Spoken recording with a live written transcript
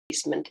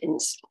in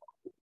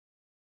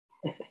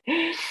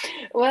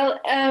well,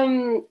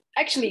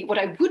 actually, what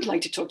I would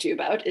like to talk to you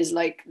about is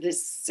like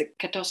this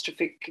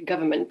catastrophic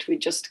government we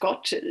just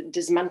got,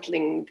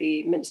 dismantling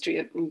the Ministry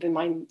of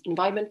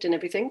Environment and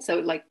everything. So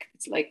like,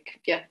 it's like,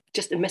 yeah,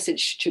 just a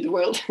message to the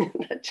world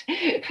that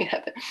we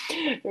have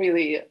a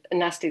really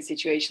nasty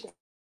situation.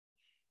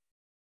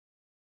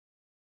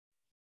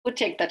 We'll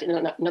take that in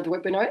another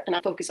webinar, and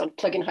I'll focus on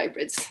plug-in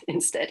hybrids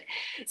instead.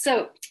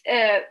 So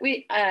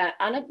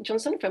Anna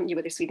Jonsson from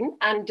UWL Sweden,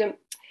 and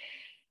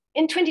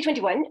in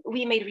 2021,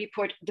 we made a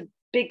report, The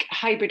Big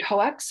Hybrid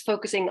Hoax,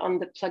 focusing on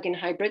the plug-in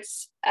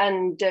hybrids.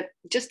 And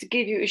just to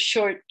give you a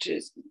short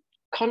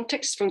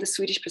context from the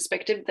Swedish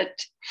perspective,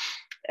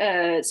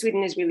 that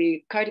Sweden is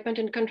really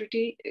car-dependent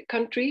country,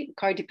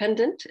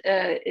 car-dependent.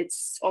 It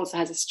also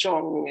has a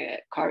strong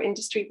car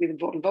industry with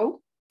Volvo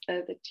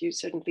that you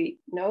certainly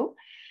know.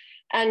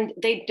 And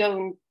they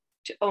don't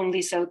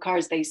only sell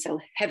cars, they sell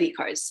heavy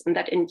cars, and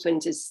that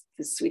influences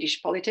the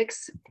Swedish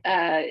politics.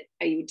 I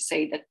would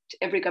say that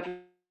every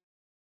government,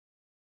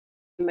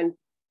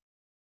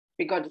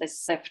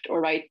 regardless left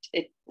or right,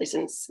 it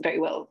listens very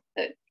well,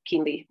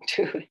 keenly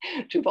to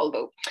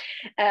Volvo.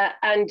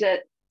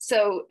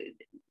 So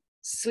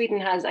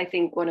Sweden has, I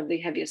think, one of the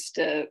heaviest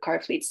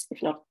car fleets,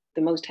 if not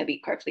the most heavy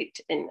car fleet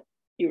in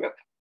Europe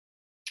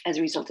as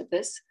a result of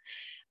this.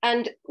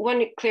 And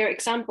one clear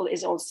example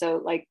is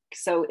also like,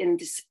 so in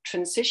this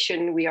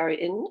transition we are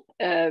in,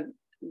 there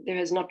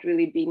has not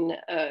really been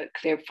a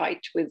clear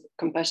fight with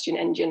combustion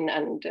engine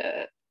and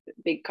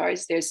big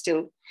cars. They're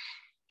still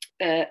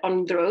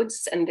on the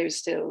roads, and they're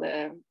still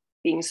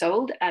being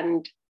sold.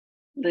 And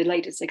the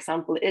latest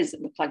example is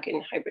the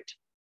plug-in hybrid.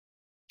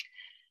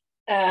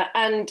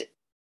 And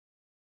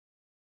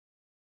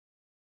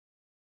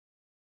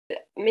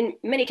in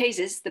many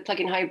cases, the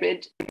plug-in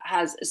hybrid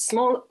has a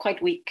small,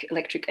 quite weak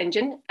electric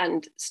engine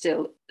and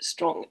still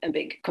strong and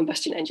big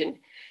combustion engine.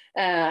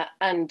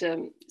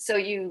 So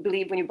you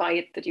believe when you buy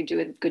it that you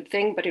do a good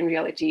thing, but in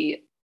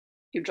reality,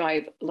 you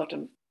drive a lot of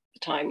the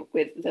time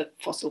with the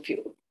fossil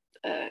fuel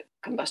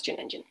combustion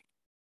engine.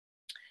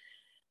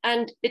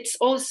 And it's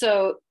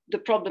also, the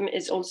problem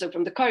is also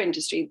from the car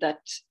industry,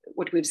 that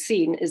what we've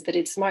seen is that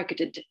it's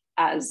marketed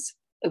as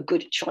a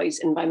good choice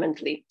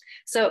environmentally.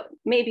 So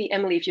maybe,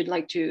 Emily, if you'd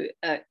like to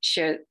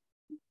share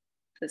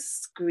the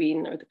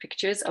screen or the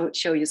pictures, I'll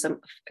show you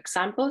some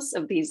examples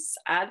of these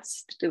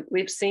ads that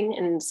we've seen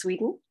in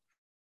Sweden.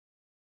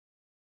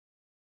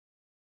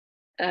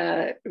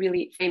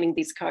 Really framing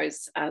these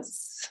cars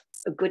as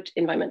a good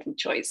environmental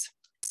choice.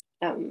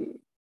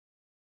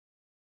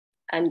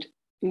 And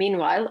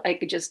meanwhile, I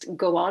could just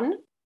go on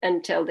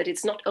and tell that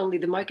it's not only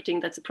the marketing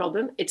that's a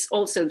problem, it's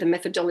also the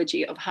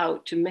methodology of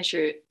how to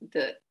measure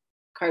the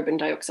carbon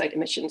dioxide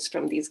emissions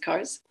from these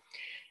cars.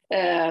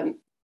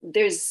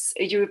 There's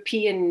a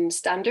European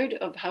standard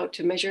of how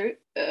to measure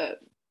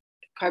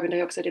carbon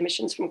dioxide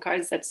emissions from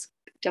cars, that's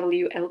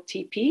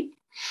WLTP.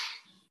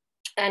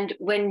 And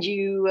when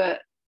you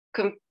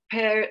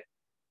compare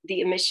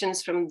the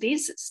emissions from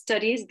these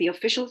studies, the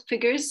official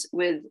figures,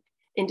 with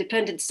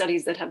independent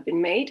studies that have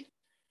been made,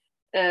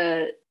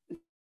 the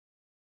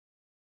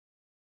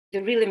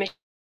real emissions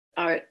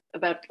are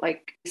about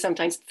like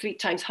sometimes 3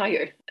 times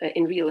higher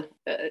in real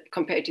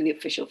compared to the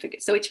official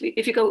figures. So if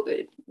you go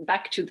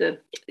back to the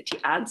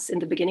ads in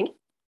the beginning,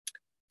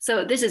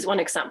 so this is one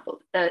example,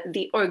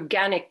 the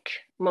organic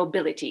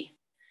mobility.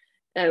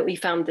 We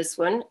found this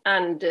one,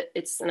 and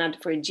it's an ad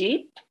for a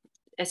Jeep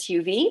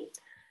SUV,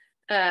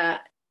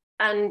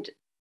 and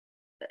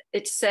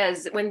it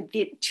says when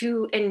the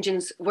 2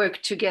 engines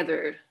work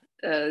together,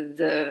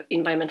 the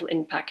environmental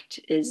impact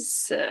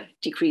is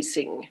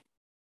decreasing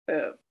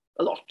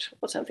a lot,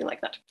 or something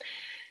like that.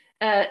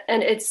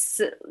 And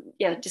it's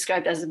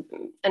described as,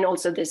 and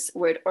also this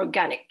word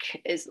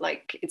organic is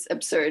like, it's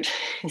absurd.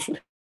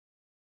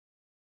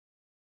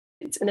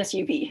 It's an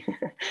SUV.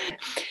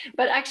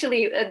 But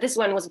actually, this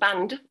one was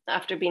banned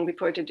after being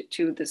reported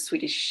to the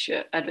Swedish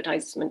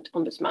Advertisement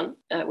Ombudsman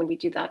when we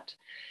did that.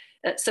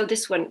 So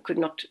this one could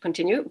not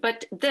continue.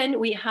 But then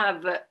we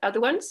have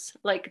other ones,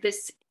 like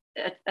this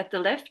at the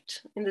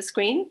left in the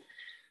screen,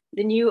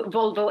 the new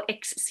Volvo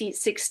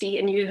XC60,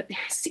 and you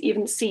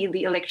even see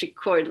the electric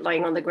cord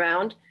lying on the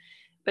ground,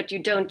 but you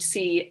don't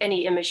see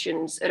any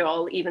emissions at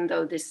all, even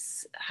though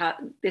this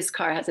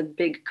car has a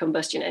big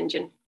combustion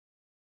engine.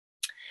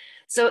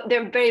 So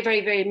there are very,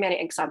 very, very many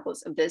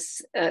examples of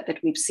this that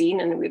we've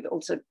seen, and we've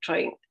also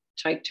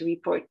tried to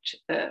report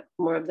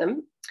more of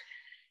them.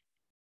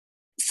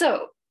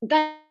 So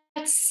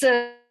that's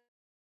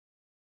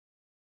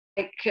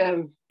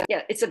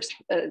it's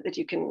that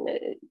you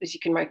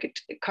can market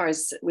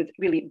cars with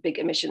really big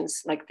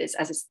emissions like this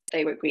as if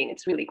they were green.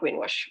 It's really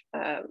greenwash,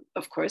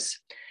 of course.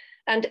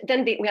 And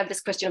then we have this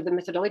question of the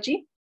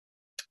methodology.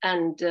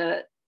 And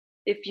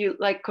if you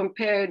like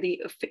compare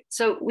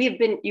so we've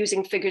been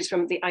using figures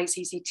from the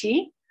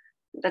ICCT,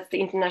 that's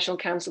the International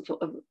Council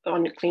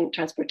on Clean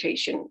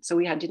Transportation. So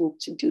we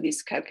didn't do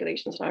these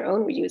calculations on our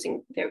own, we're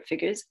using their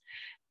figures.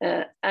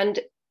 And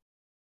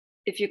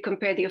if you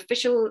compare the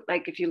official,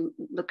 like if you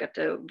look at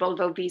the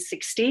Volvo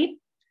V60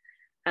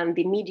 and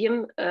the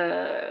medium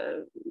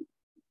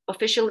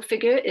official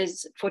figure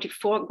is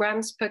 44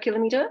 grams per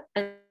kilometer,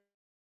 and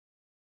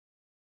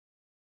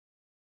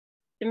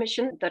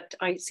emission that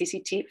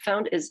ICCT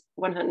found is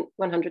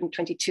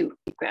 122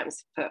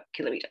 grams per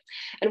kilometer.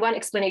 And one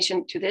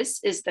explanation to this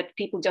is that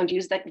people don't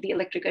use the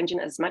electric engine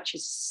as much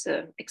as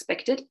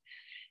expected.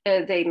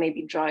 They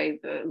maybe drive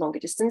longer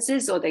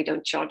distances, or they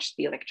don't charge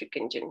the electric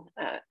engine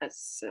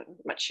as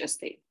much as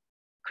they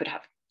could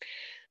have.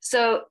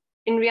 So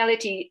in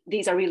reality,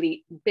 these are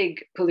really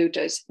big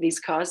polluters, these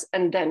cars,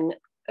 and then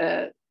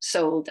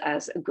sold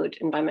as a good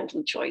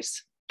environmental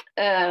choice.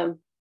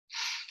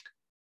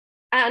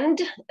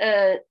 And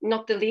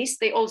not the least,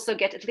 they also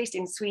get, at least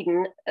in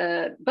Sweden,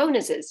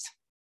 bonuses.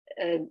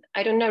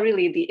 I don't know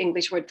really the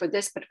English word for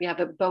this, but we have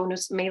a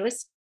bonus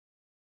malus.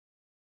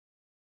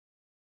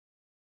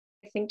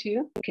 I think to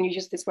you, can you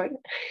use this word?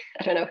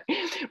 I don't know.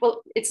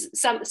 Well, it's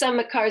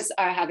some cars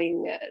are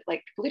having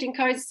like polluting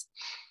cars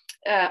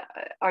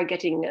are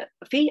getting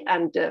a fee,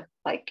 and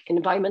like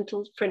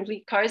environmental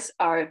friendly cars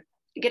are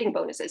getting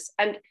bonuses.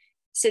 And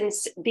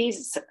since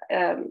these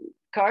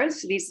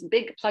cars, these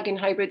big plug-in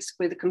hybrids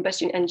with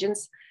combustion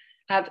engines,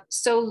 have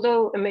so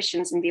low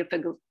emissions in the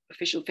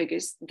official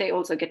figures, they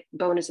also get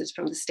bonuses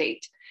from the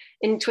state.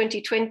 In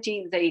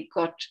 2020, they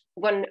got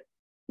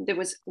there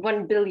was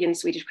 1 billion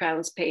Swedish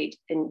crowns paid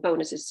in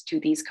bonuses to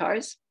these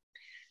cars.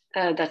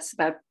 That's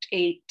about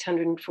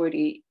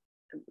 840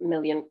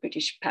 million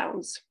British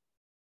pounds.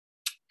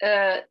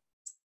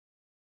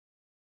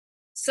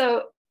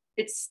 So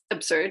it's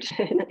absurd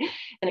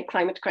in a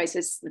climate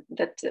crisis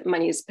that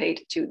money is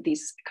paid to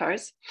these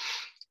cars.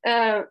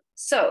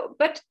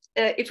 But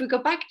if we go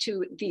back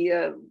to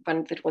the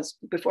one that was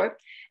before,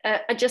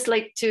 I'd just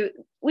like to,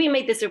 we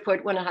made this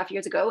report 1.5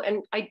 years ago,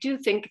 and I do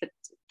think that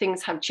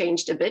things have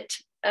changed a bit.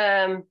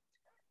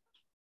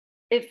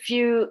 If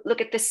you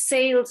look at the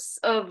sales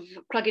of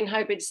plug-in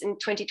hybrids in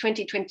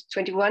 2020,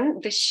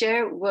 2021, the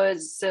share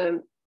was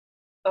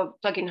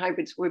of plug-in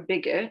hybrids were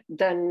bigger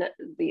than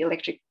the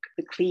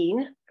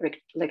clean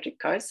electric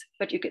cars.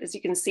 But as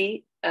you can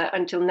see,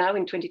 until now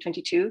in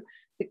 2022,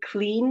 the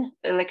clean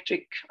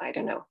electric, I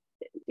don't know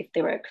if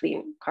they were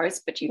clean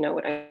cars, but you know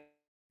what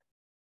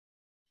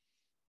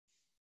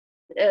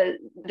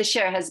the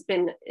share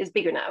is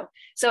bigger now.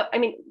 So, I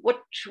mean,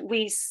 what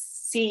we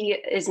see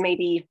is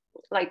maybe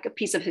like a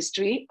piece of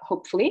history,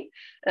 hopefully,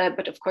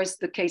 but of course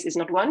the case is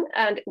not one.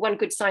 And one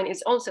good sign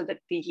is also that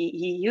the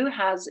EU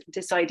has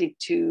decided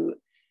to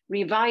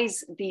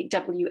revise the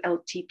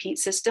WLTP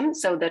system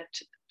so that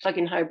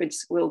plug-in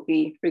hybrids will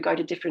be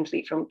regarded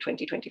differently from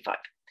 2025.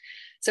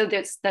 So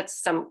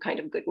that's some kind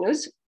of good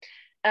news.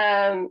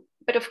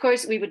 But of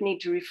course, we would need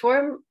to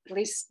reform, at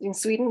least in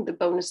Sweden, the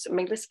bonus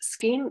malus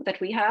scheme that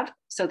we have,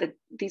 so that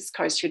these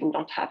cars should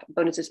not have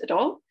bonuses at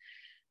all.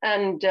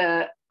 And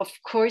of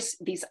course,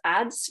 these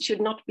ads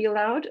should not be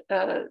allowed.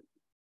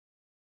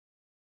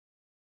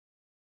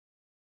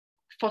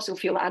 Fossil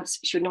fuel ads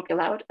should not be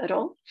allowed at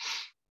all.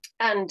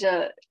 And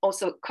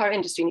also, car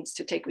industry needs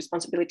to take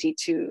responsibility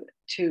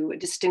to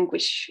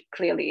distinguish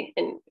clearly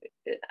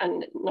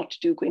and not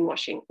do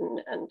greenwashing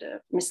and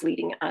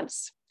misleading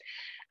ads.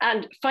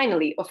 And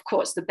finally, of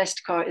course, the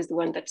best car is the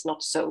one that's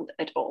not sold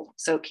at all.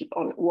 So keep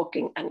on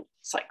walking and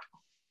cycling.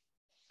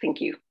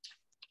 Thank you.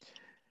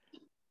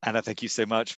 Anna, thank you so much.